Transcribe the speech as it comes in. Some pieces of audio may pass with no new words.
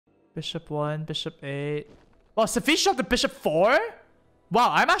Bishop 1, bishop 8. Oh, Safish shot the bishop 4?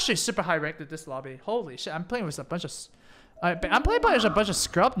 Wow, I'm actually super high ranked at this lobby. Holy shit, I'm playing with a bunch of... I'm playing with a bunch of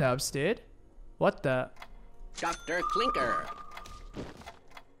scrub nubs, dude. What the... Dr. Clinker.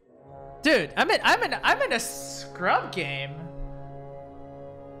 Dude, I'm in a scrub game.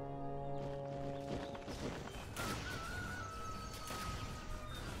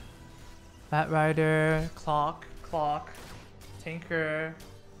 Bat Rider, Clock, Tinker,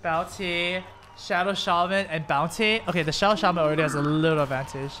 Bounty, Shadow Shaman, and Bounty. Okay, the Shadow Shaman already has a little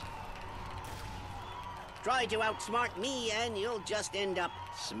advantage. Try to outsmart me and you'll just end up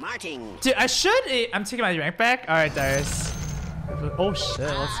smarting. Dude, I should... I'm taking my rank back. Alright, Darius. Oh shit,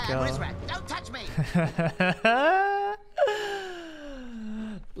 let's go. Don't touch me.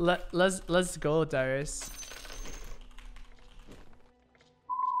 Let's go, Darius.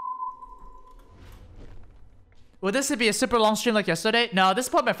 Will this be a super long stream like yesterday? No, this is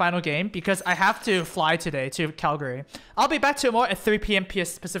probably my final game because I have to fly today to Calgary. I'll be back tomorrow at 3 p.m.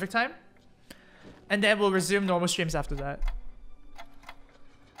 PS Pacific time. And then we'll resume normal streams after that.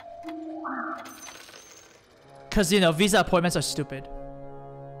 Because, you know, visa appointments are stupid.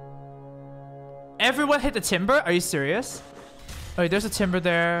 Everyone hit the timber? Are you serious? Oh, there's a timber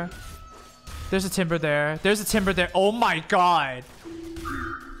there. There's a timber there. There's a timber there. Oh my god.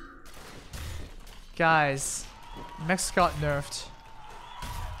 Guys. Mex got nerfed.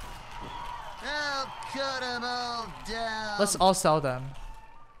 I'll cut them all down. Let's all sell them.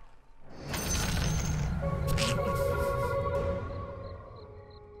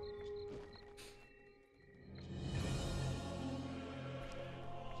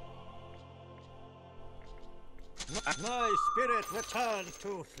 My spirit returns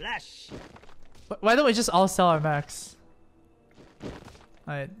to flesh. Why don't we just all sell our mechs?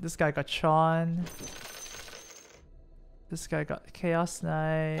 Alright, this guy got Tron. This guy got Chaos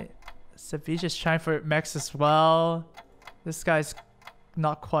Knight. Savage is trying for mechs as well. This guy's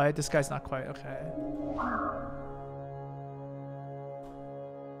not quite. This guy's not quite. Okay.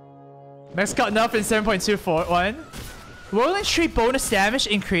 Mechs got enough in 7.241. Rolling Tree bonus damage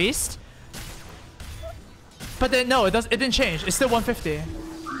increased. But then no, it didn't change. It's still 150.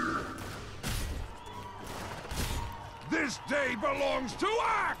 This day belongs to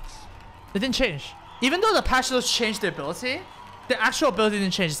Axe! It didn't change. Even though the patch notes changed the ability, the actual ability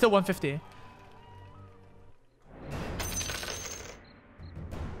didn't change. It's still 150.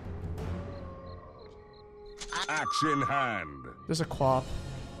 Axe in hand. There's a quap.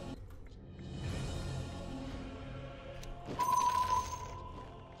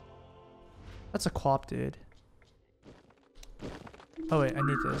 That's a quap, dude. Oh wait, I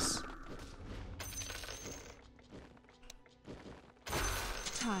need this.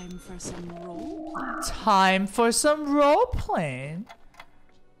 Time for some role. Time for some role playing.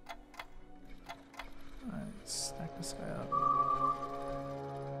 Alright, stack this guy up.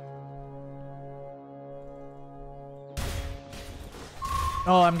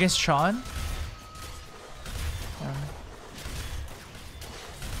 Oh, I'm against Tron.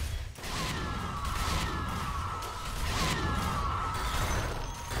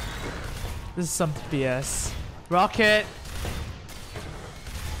 This is some BS. Rocket.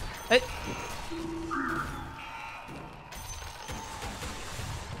 Hey.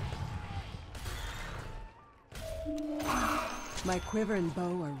 My quiver and bow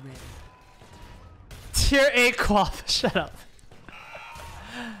are ready. Tier 8 quap. Shut up.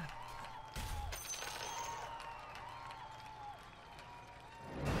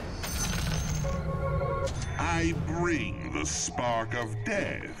 I bring the spark of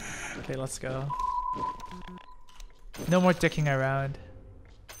death. Okay, let's go. No more dicking around.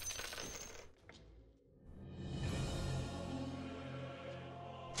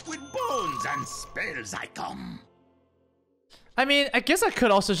 With bones and spells I come. I mean, I guess I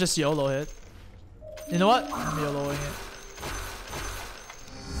could also just YOLO it. You know what? I'm YOLOing it.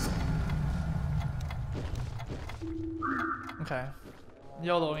 Okay.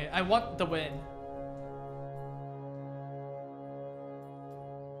 YOLOing it. I want the win.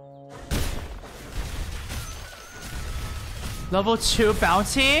 Level 2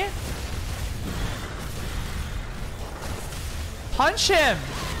 bounty. Punch him.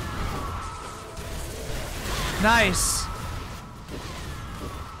 Nice.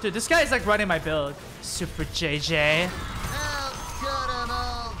 Dude, this guy is like running my build. Super JJ. I'll cut them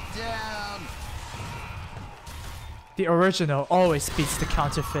all down. The original always beats the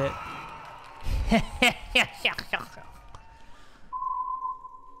counterfeit.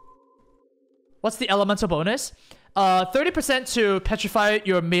 What's the elemental bonus? 30% to petrify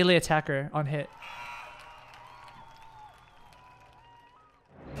your melee attacker on hit.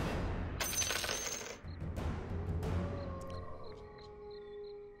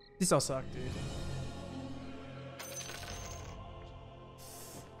 These all suck, dude.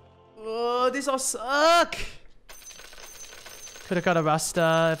 Oh, these all suck. Could have got a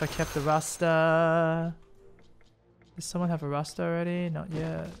Rasta if I kept the Rasta. Does someone have a Rasta already? Not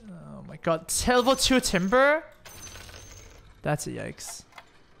yet. Oh my god. Level 2 Timber? That's a yikes.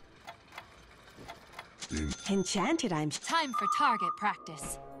 Enchanted, I'm. Time for target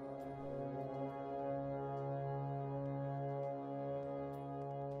practice.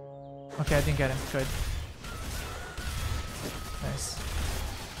 Okay, I didn't get him. Good. Nice.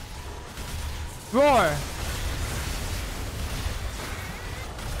 Roar!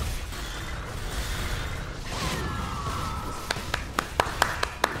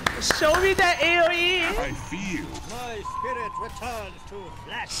 Show me that AoE! I feel. My spirit returns to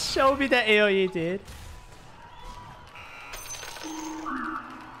flesh. Show me that AoE, dude.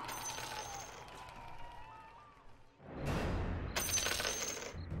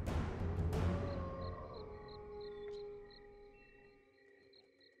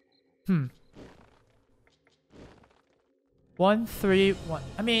 Hmm. 1, 3, 1.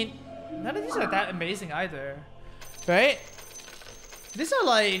 I mean, none of these are that amazing either. Right? These are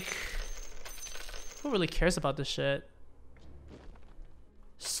like... Who really cares about this shit?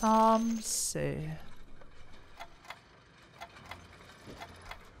 Some say.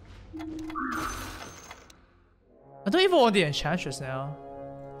 I don't even want the Enchantress now.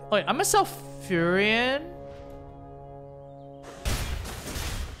 Wait, I'm gonna sell Furion.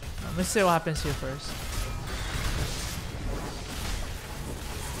 Let's see what happens here first.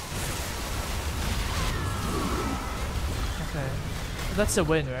 Okay. That's a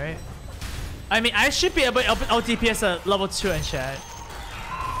win, right? I mean, I should be able to out DPS a level 2 enchant.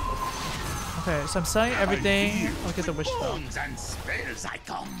 Okay, so I'm selling everything. I'll get the wish spell. And spells I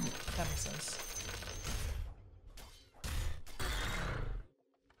come. That makes sense.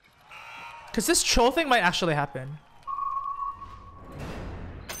 Because this troll thing might actually happen.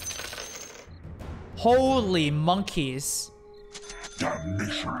 Holy monkeys.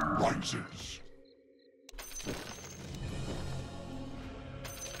 Damnation rises.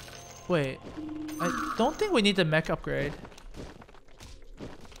 Wait, I don't think we need the mech upgrade.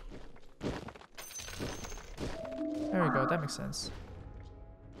 There we go, that makes sense.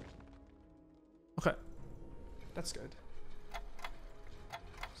 Okay, that's good.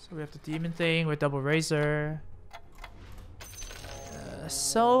 So we have the demon thing with double razor.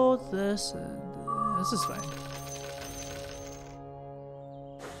 So this and this is fine.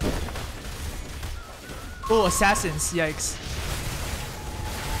 Oh, assassins! Yikes!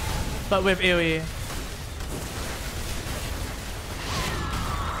 But with AoE.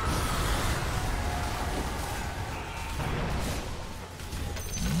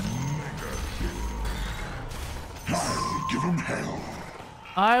 I'll give him hell.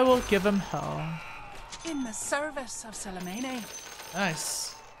 I will give him hell. In the service of CLEAAAANNNNN.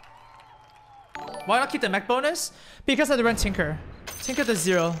 Nice. Why not keep the mech bonus? Because I had to run Tinker. Tinker to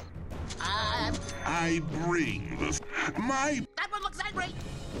 0. I bring the... That one looks angry.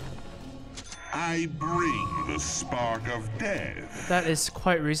 I bring the spark of death. That is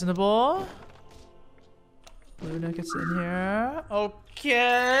quite reasonable. Luna gets in here.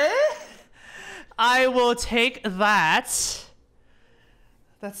 Okay. I will take that.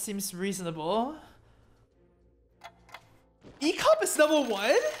 That seems reasonable. E-Cop is level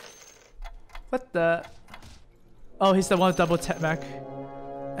 1? What the? Oh, he's the one with double mech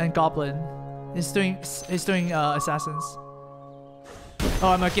and goblin. He's doing assassins. Oh,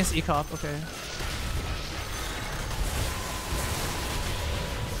 I'm against E-Cop. Okay.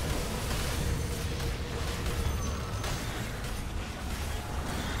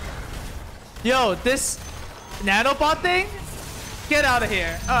 Yo, this nanobot thing? Get out of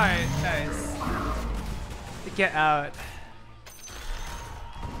here. Alright, nice. Get out.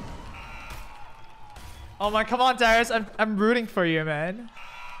 Oh my, come on, Darius. I'm rooting for you, man.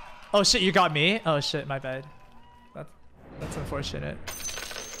 Oh shit, you got me? Oh shit, my bad. That's unfortunate.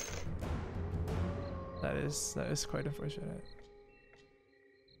 That is quite unfortunate.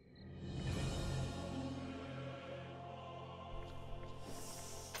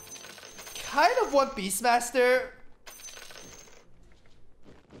 Kind of want Beastmaster,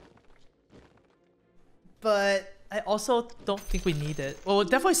 but I also don't think we need it. Well, we're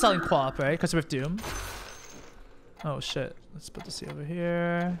definitely selling Quap, right? Because we're Doom. Oh shit. Let's put this over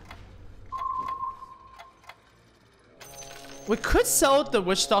here. We could sell the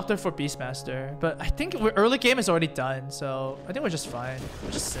Witch Doctor for Beastmaster, but I think early game is already done, so I think we're just fine.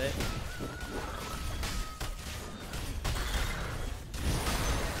 We'll just sit.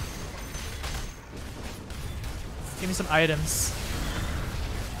 Give me some items.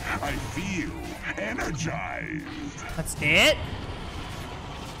 I feel energized. That's it?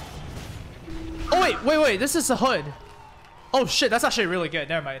 Oh, wait. This is the hood. Oh, shit. That's actually really good.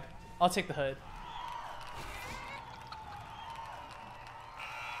 Never mind. I'll take the hood.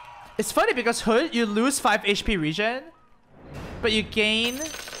 It's funny because hood, you lose 5 HP regen, but you gain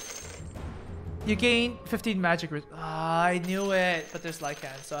 15 magic. I knew it, but there's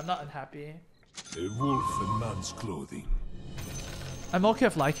Lycan, so I'm not unhappy. A wolf in man's clothing. I'm okay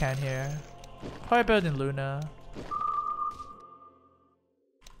with Lycan here. Probably better than Luna.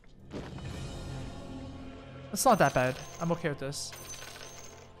 It's not that bad. I'm okay with this.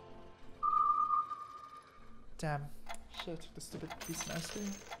 Damn. Should've took the stupid Beastmaster.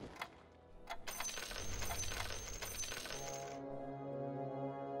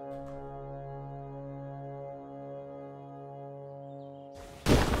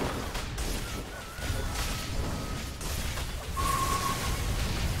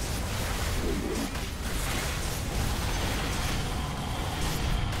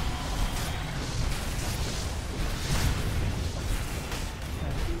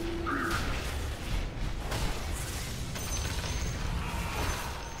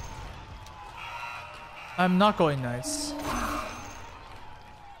 I'm not going nice.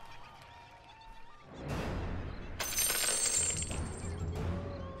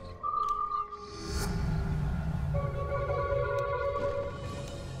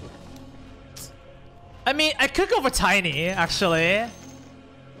 I mean, I could go for Tiny, actually. Head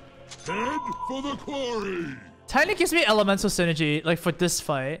for the quarry. Tiny gives me elemental synergy, like for this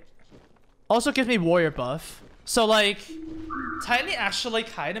fight. Also gives me warrior buff. So like, Tiny actually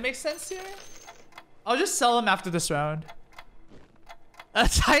kind of makes sense here. I'll just sell him after this round.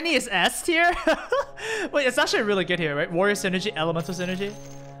 Tiny is S tier? Wait, it's actually really good here, right? Warrior synergy, elemental synergy.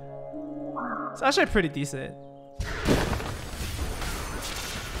 It's actually pretty decent.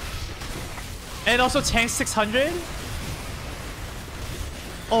 And also tank 600.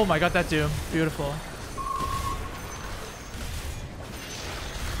 Oh my god, that Doom. Beautiful.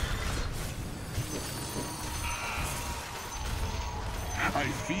 I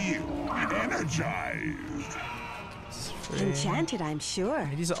feel energized. Enchanted, I'm sure.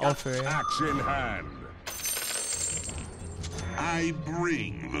 These are all free. Axe in hand. I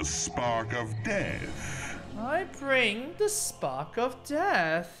bring the spark of death. I bring the spark of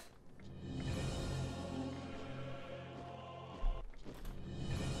death.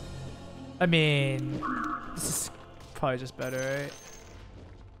 I mean, this is probably just better,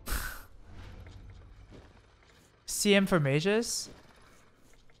 right? CM for mages?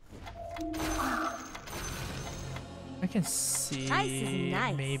 I can see Nice is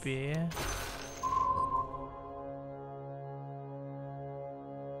nice. maybe.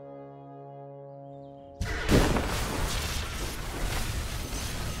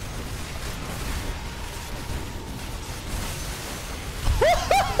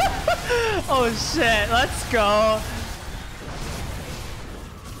 Oh shit, let's go.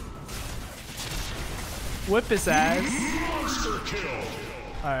 Whip his ass.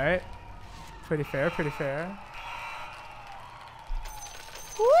 Alright. Pretty fair, pretty fair.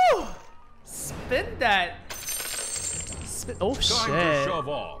 Woo! Spin that. Spin. Oh shit. Shove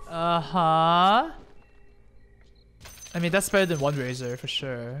off. Uh-huh. I mean, that's better than one razor for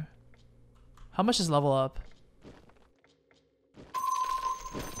sure. How much is level up?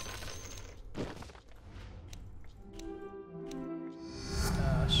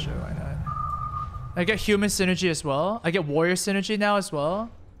 Sure, why not? I get human synergy as well. I get warrior synergy now as well.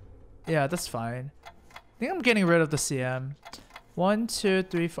 Yeah, that's fine. I think I'm getting rid of the CM. 1, 2,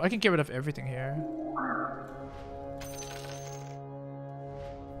 3, 4. I can get rid of everything here.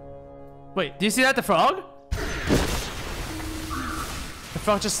 Wait, do you see that, the frog? The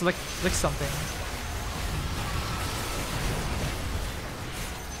frog just licked something.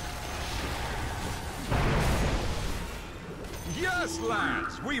 Yes,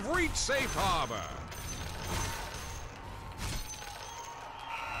 lads, we've reached safe harbor.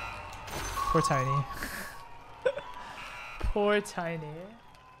 Poor Tiny. Poor Tiny.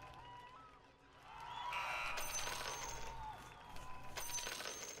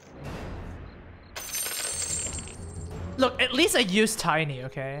 Look, at least I used Tiny,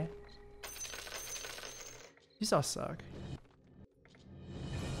 okay? These all suck.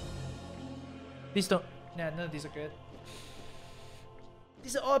 These don't... Nah, none of these are good.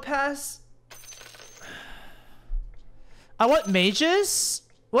 These are all pass. I want mages?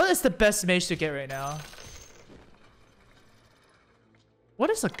 What is the best mage to get right now? What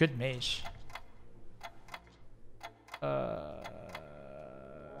is a good mage?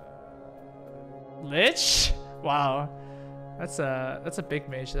 Lich? Wow. That's a big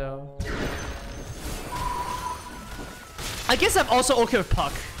mage though. I guess I'm also okay with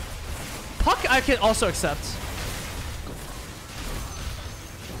Puck. Puck I can also accept.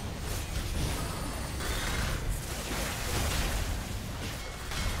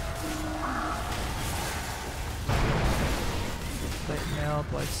 Plate mail,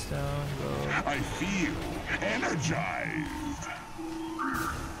 Blightstone, rogue. I feel energized.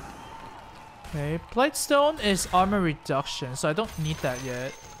 Okay, Blightstone is armor reduction, so I don't need that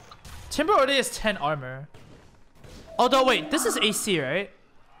yet. Timber already has 10 armor. Although, wait, this is AC, right?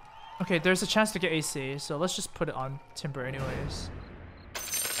 Okay, there's a chance to get AC, so let's just put it on Timber anyways.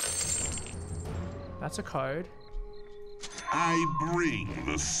 That's a card. I bring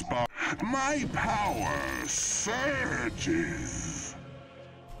the spark. My power surges.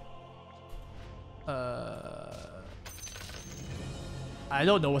 I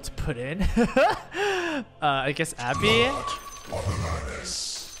don't know what to put in. I guess Abby.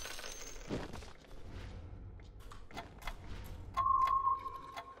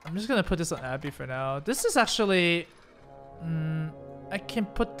 I'm just gonna put this on Abby for now. This is actually... I can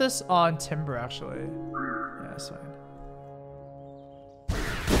put this on Timber, actually. Yeah, that's fine.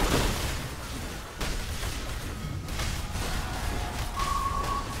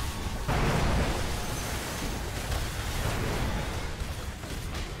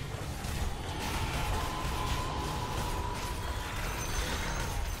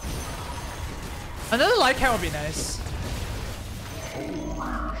 Another light count would be nice.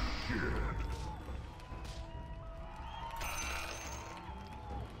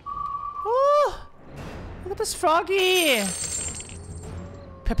 Oh, look at this froggy.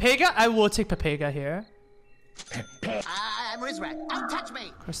 Pepega? I will take Pepega here. I'm Rizrak. Don't touch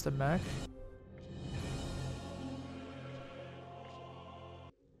me. Cross the mech.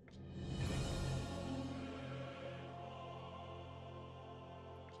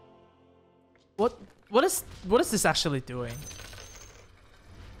 What is this actually doing?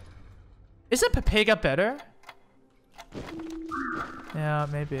 Isn't Pepega better? Yeah,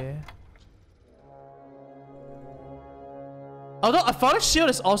 maybe. Although a Phonic Shield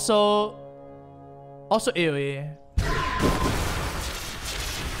is also AoE.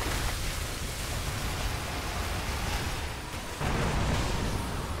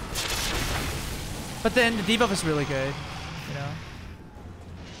 But then the debuff is really good, you know.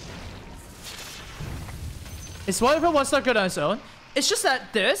 Is Wonderful 1-star good on its own? It's just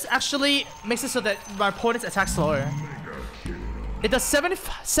that this actually makes it so that my opponents attack slower. It does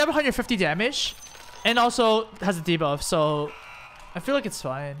 750 damage and also has a debuff, so I feel like it's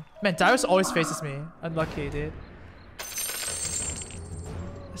fine. Man, Darius always faces me. Unlucky, dude.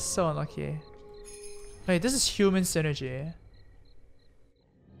 So unlucky. Wait, this is human synergy.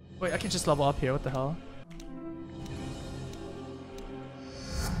 Wait, I can just level up here. What the hell?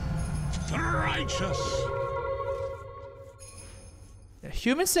 Righteous. Yeah,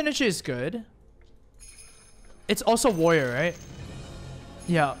 human synergy is good. It's also warrior, right?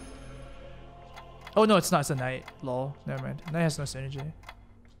 Yeah. Oh no, it's not. It's a knight. Lol. Never mind. Knight has no synergy.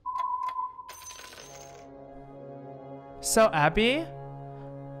 So Abby?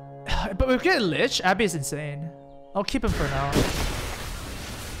 But we're getting Lich. Abby is insane. I'll keep him for now.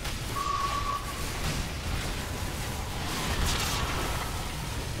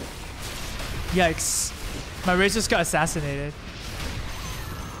 Yikes. My Razor just got assassinated.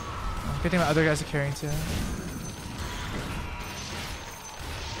 Good thing my other guys are carrying too.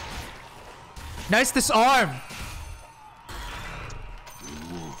 Nice disarm! The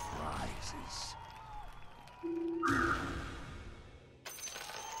wolf rises.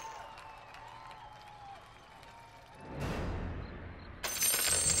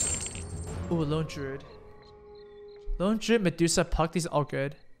 Ooh, Lone Druid. Lone Druid, Medusa, Puck, these are all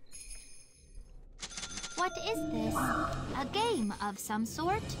good. What is this? A game of some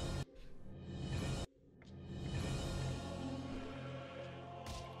sort?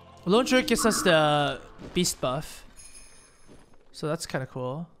 Lone Druid gives us the beast buff. So that's kind of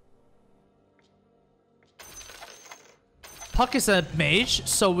cool. Puck is a mage,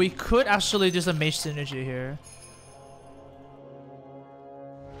 so we could actually do some mage synergy here.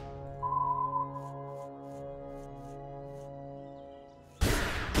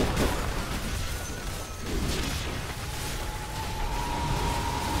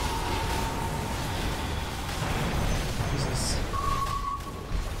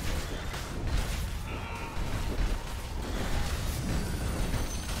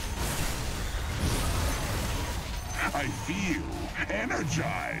 I feel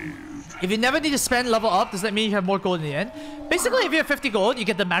energized. If you never need to spend level up, does that mean you have more gold in the end? Basically, if you have 50 gold, you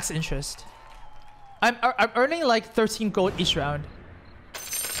get the max interest. I'm earning like 13 gold each round.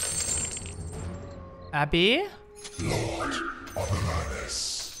 Abby? Lord of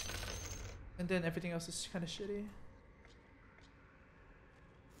Amaz. And then everything else is kind of shitty.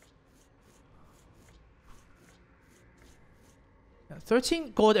 Yeah,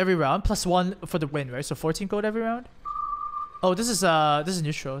 13 gold every round plus 1 for the win, right? So 14 gold every round. Oh, this is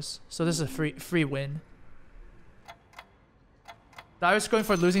neutrals. So this is a free win. Darius going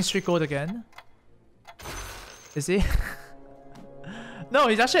for losing streak gold again. Is he? No,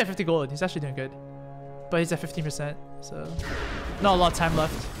 he's actually at 50 gold. He's actually doing good. But he's at 15%, so not a lot of time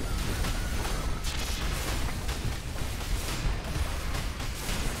left.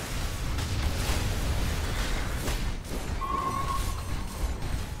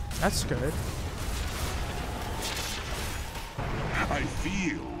 That's good. I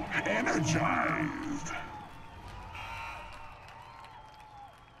feel energized.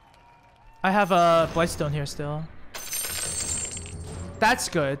 I have a Blightstone here still. That's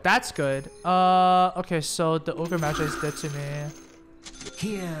good. That's good. Okay, so the Ogre Magi is dead to me.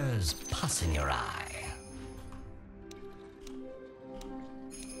 Here's pus in your eye.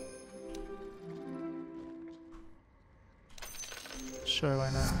 Sure, why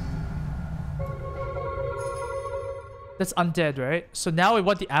not? That's undead, right? So now we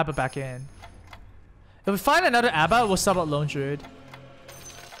want the Abba back in. If we find another Abba, we'll sub out Lone Druid.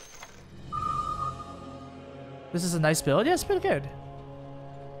 This is a nice build. Yeah, it's pretty good.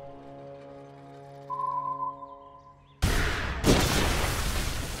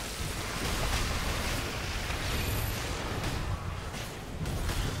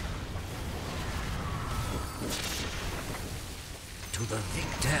 To the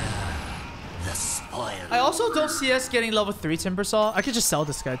victor, the spoil. I also don't see us getting level 3 Timbersaw. I could just sell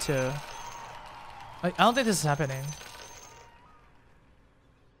this guy too. I don't think this is happening.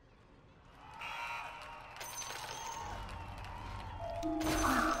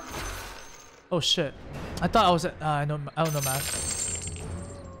 Oh shit! I thought I was at. I don't know math.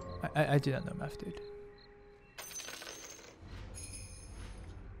 I do not know math, dude.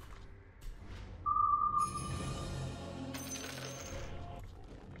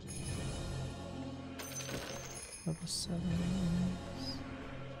 Level 7.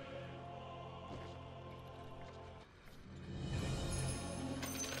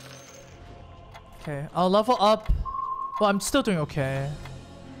 Okay, I'll level up. Well, I'm still doing okay.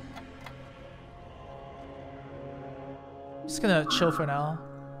 Just gonna chill for now.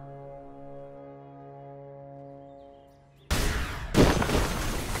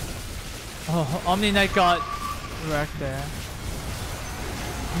 Oh, Omni Knight got wrecked there.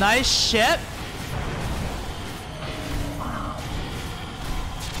 Nice shit.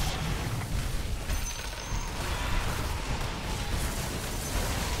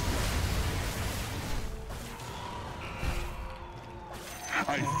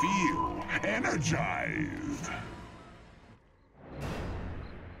 I feel energized.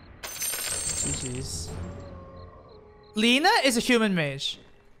 GG's. Lina is a human mage.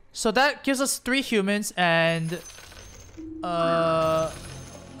 So that gives us 3 humans and I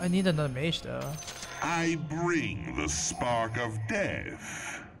need another mage though. I bring the spark of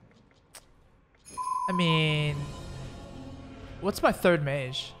death. I mean, what's my 3rd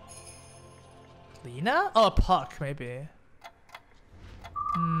mage? Lina? Oh, a Puck maybe.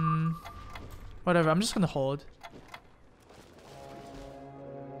 Whatever, I'm just gonna hold.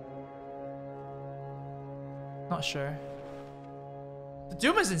 Not sure. The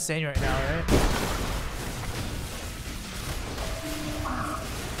Doom is insane right now, right?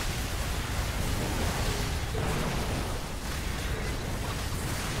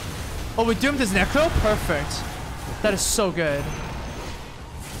 Oh, we doomed his Necro? Perfect. That is so good.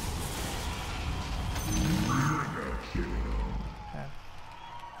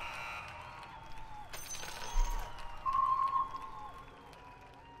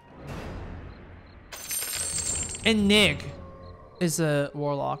 And Nig is a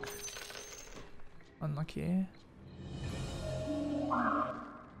warlock. Unlucky.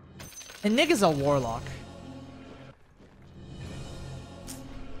 And Nig is a warlock.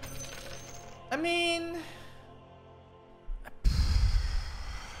 I mean...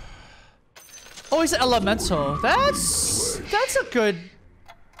 Oh, he's an elemental. That's a good...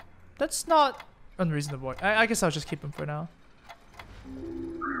 That's not unreasonable. I guess I'll just keep him for now.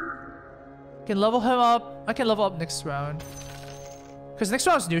 Can level him up. I can level up next round. Because next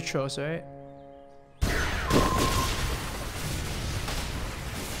round is neutrals, right?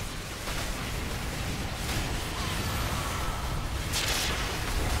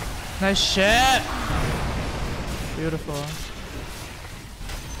 Nice shit. Beautiful.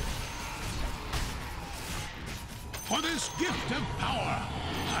 this gift of power.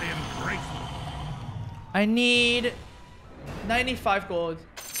 I am grateful. I need 95 gold.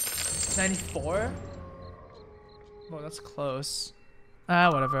 94? Well, that's close.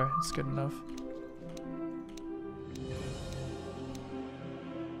 Ah, whatever. It's good enough.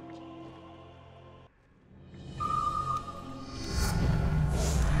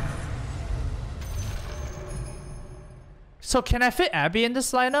 So can I fit Abby in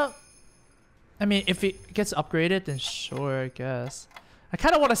this lineup? I mean, if it gets upgraded, then sure, I guess. I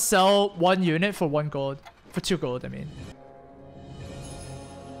kind of want to sell 1 unit for 1 gold. For 2 gold, I mean.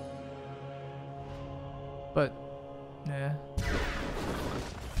 But, yeah.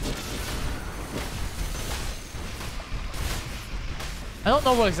 I don't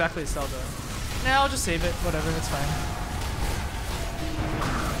know what exactly to sell though. Nah, I'll just save it. Whatever, it's fine.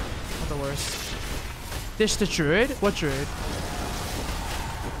 Not the worst. Dish the druid? What druid?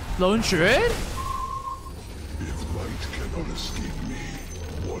 Lone druid? If light cannot escape me,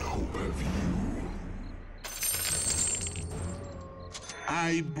 what hope have you?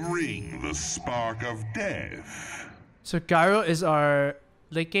 I bring the spark of death. So Gyro is our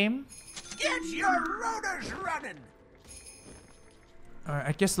late game. Get your rotors running! Alright,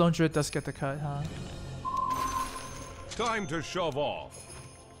 I guess Lone Druid does get the cut, huh? Time to shove off.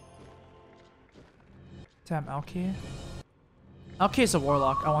 Damn, Alki. Alki is a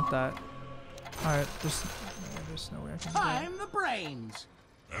warlock. I want that. Alright, there's no way I can do that. I'm the brains.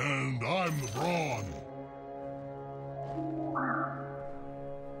 And I'm the brawn.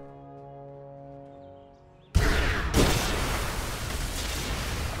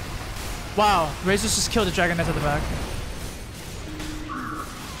 Wow, Razor's just killed the Dragon Knight at the back.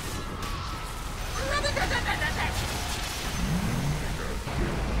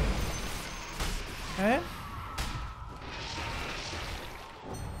 Okay.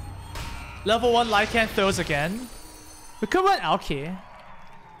 Level 1 Lycan throws again. We could run Alki.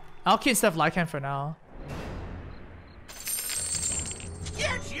 Alki instead of Lycan for now.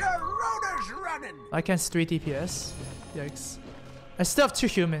 Get your rotors running! Lycan's 3 DPS. Yikes. I still have 2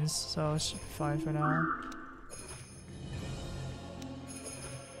 humans, so it should be fine for now.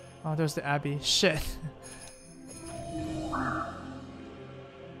 Oh, there's the Abbey. Shit.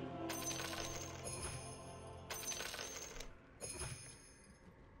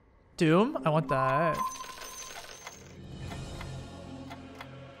 Doom? I want that.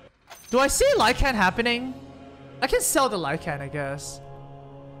 Do I see Lycan happening? I can sell the Lycan, I guess.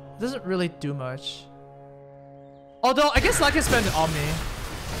 It doesn't really do much. Although, I guess Lycan spends on me.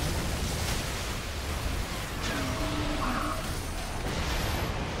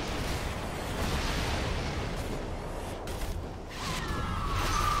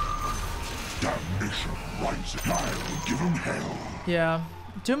 Damnation rises. I'll give him hell. Yeah.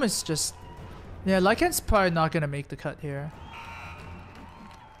 Doom is just... Yeah, Lycan's probably not gonna make the cut here.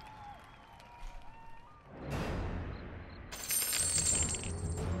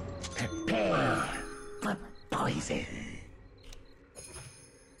 Prepare for poison.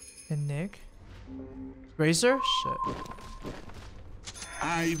 And Nick? Razor? Shit.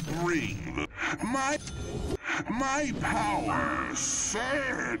 I bring the... My power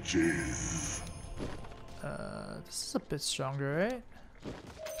surges. This is a bit stronger, right?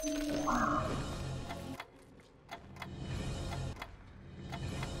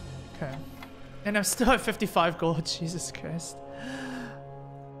 Okay. And I'm still at 55 gold. Jesus Christ.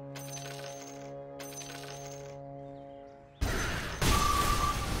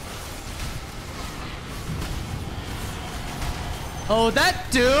 Oh,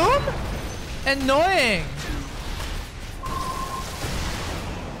 that Doom? Annoying.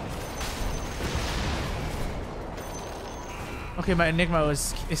 Okay, my Enigma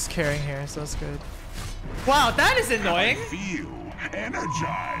is carrying here, so that's good. Wow, that is annoying. I feel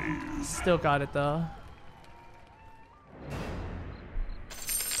energized. Still got it though.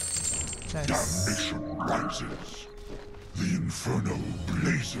 Nice. Damnation rises. The inferno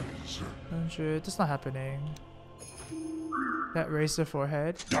blazes. 100. That's not happening. That Razor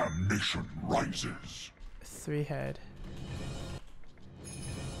forehead. Damnation rises. 3 head.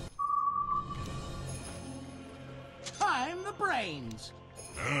 I'm the brains.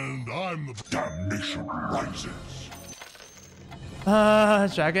 And I'm the... Damnation rises.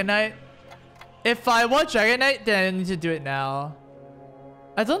 Dragon Knight. If I want Dragon Knight, then I need to do it now.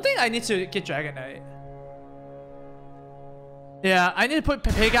 I don't think I need to get Dragon Knight. Yeah, I need to put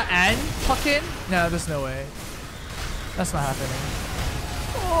Pepega and Puck in. No, there's no way. That's not happening.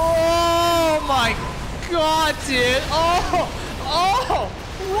 Oh my god, dude. Oh! Oh!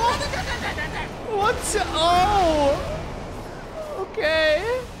 What? What? Oh! Okay.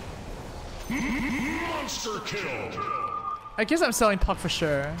 Monster kill. I guess I'm selling Puck for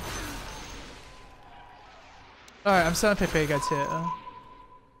sure. Alright, I'm selling Pepega too.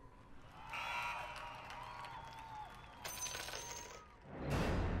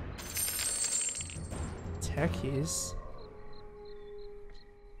 Techies.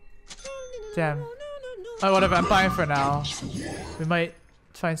 Damn. Oh, whatever. I'm buying for now. We might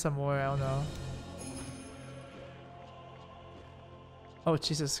find some more. I don't know. Oh,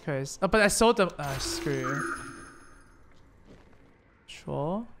 Jesus Christ. Oh, but I sold them. Ah, screw you.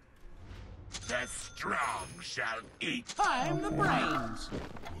 Sure. The strong shall eat. I'm the brains.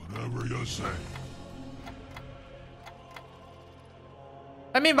 Whatever you say.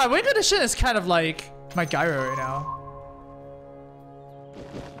 I mean, my wing condition is kind of like my gyro right now.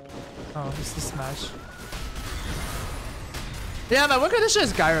 Oh, this match. Yeah, my win condition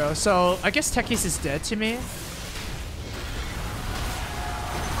is gyro, so I guess Techies is dead to me.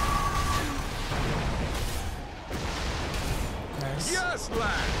 Nice. Yes,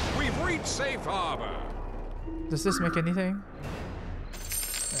 lad. We've reached safe harbor. Does this make anything?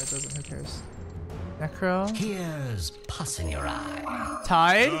 No, it doesn't. Who cares? Necro. Here's pus in your eye.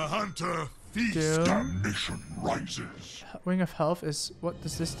 Tide. The hunter feast. Doom. Damnation rises. Wing of Health is... What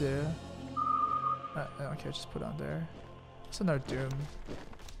does this do? I don't care, just put it on there. It's another Doom.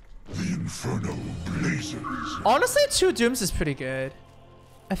 The inferno blazes. Honestly, 2 Dooms is pretty good.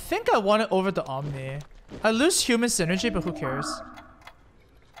 I think I want it over the Omni. I lose human synergy, but who cares?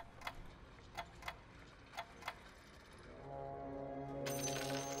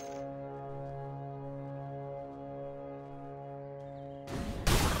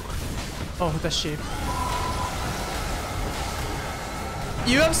 Oh, the sheep.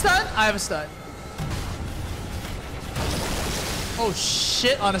 You have stun? I have a stun. Oh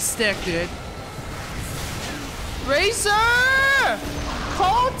shit, on a stick, dude. Razor!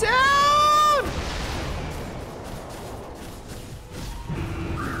 Calm down!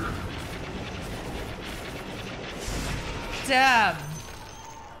 Damn.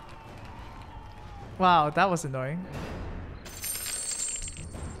 Wow, that was annoying.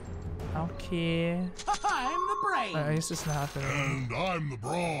 Okay. I'm the brains. I guess it's not happening. And I'm the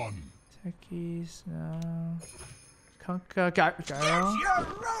brawn. Techies, no. Conka, gyro. Your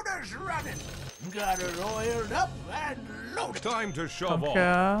rotor's running. Got it oiled up and loaded. Time to shove off.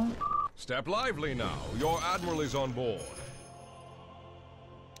 Conka. Step lively now. Your admiral is on board.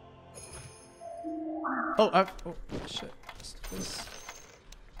 Oh, oh, shit. Let's do this.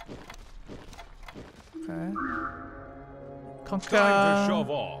 Okay. Time to Conka. shove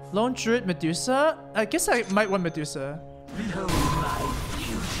off. Lone Druid Medusa? I guess I might want Medusa. Behold my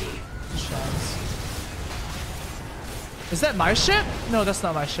beauty. Chance. Is that my ship? No, that's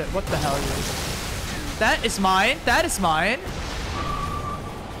not my ship. What the hell is it? That is mine. That is mine.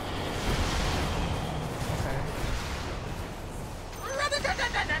 Okay.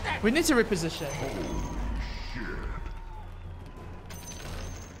 We need to reposition.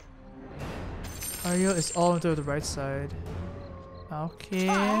 Ariel is all to the right side. Okay.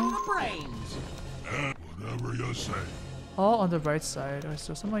 I'm the brains. Whatever you say. All on the right side. Okay,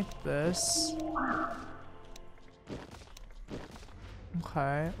 so something like this.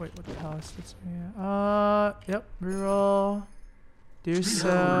 Okay. Wait, what the hell is this here? Yep. Reroll. Do so.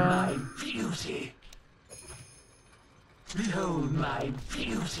 Behold my beauty. Behold my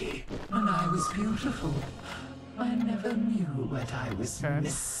beauty. When I was beautiful, I never knew what I was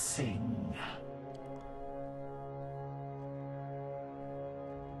missing.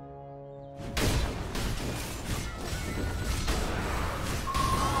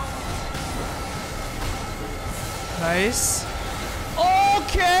 Nice.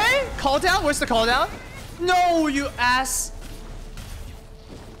 Okay. Call down. Where's the call down? No, you ass.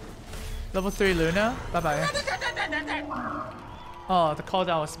 Level 3 Luna. Bye bye. Oh, the call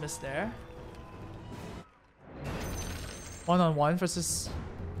down was missed there. 1-on-1 versus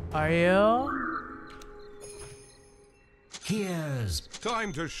Ariel. Here's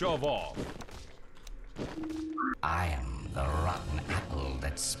Time to shove off. I am the rotten apple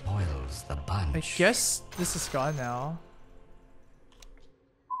that spoils the bunch. I guess this is gone now.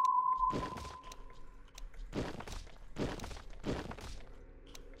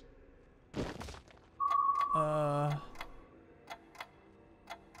 Oh,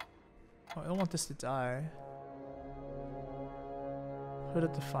 I don't want this to die. Hood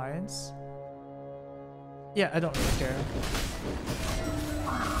of Defiance? Yeah, I don't really care.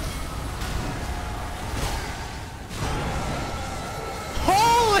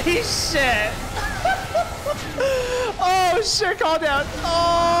 Holy shit! Oh shit, call down.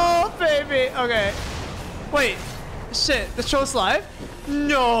 Oh baby. Okay. Wait. Shit, the show's live?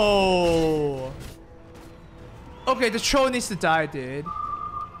 No. Okay, the troll needs to die, dude.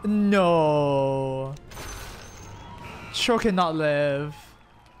 No. Troll cannot live.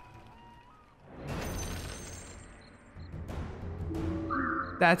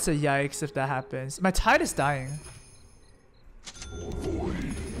 That's a yikes if that happens. My tide is dying. Void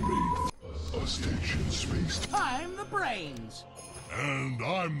made a station space. I'm the brains. And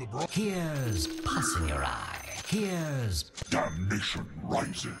I'm the bro. Here's pus in your eye. Here's Damnation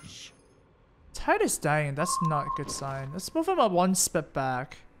rises. Tide is dying. That's not a good sign. Let's move him up one step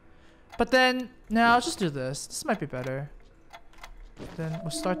back. But then, nah, I'll just do this. This might be better. Then we'll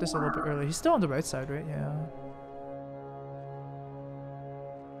start this a little bit early. He's still on the right side, right? Yeah.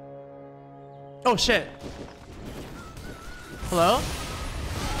 Oh shit. Hello?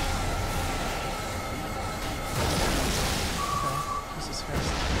 Okay. Jesus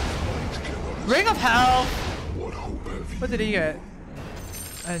Christ. Ring of Hell! What hope have you? What did he get?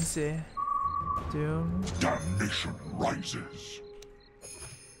 I didn't see. Doom. Damnation rises.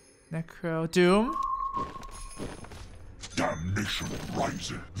 Necro. Doom. Damnation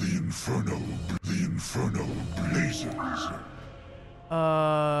rises. The inferno blazes.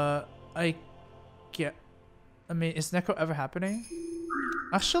 I mean, is Necro ever happening?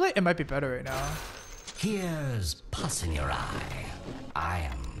 Actually, it might be better right now. Here's pus in your eye. I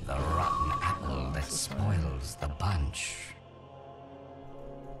am the rotten apple that spoils the bunch.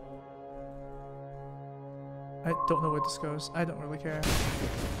 I don't know where this goes. I don't really care.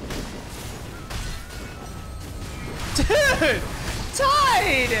 Dude!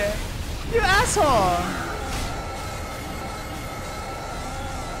 Tide! You asshole!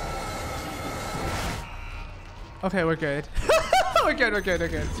 Okay, we're good. We're good. Light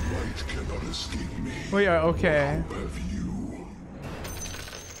cannot escape me. We are okay. What hope have you?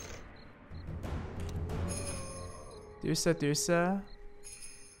 Dusa.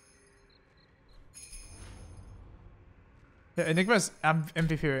 Yeah, Enigma's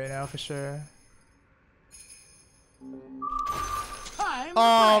MVP right now for sure.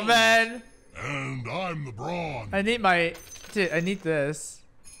 Oh man! And I'm the brawn. I need my... Dude, I need this.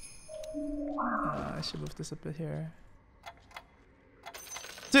 I should move this a bit here.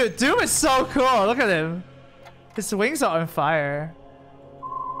 Dude, Doom is so cool. Look at him. His wings are on fire.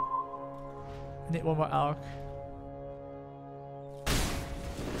 I need one more Alk.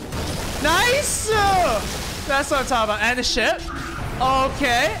 Nice! That's what I'm talking about. And the ship.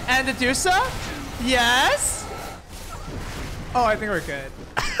 Okay. And the Dusa. Yes. Oh, I think we're good.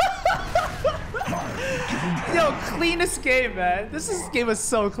 Yo, cleanest game, man. This game was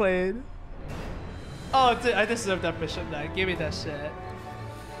so clean. Oh, dude, I deserve that mission, man. Give me that shit.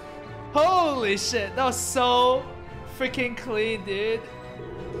 Holy shit. That was so freaking clean, dude.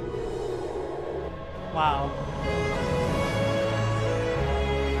 Wow.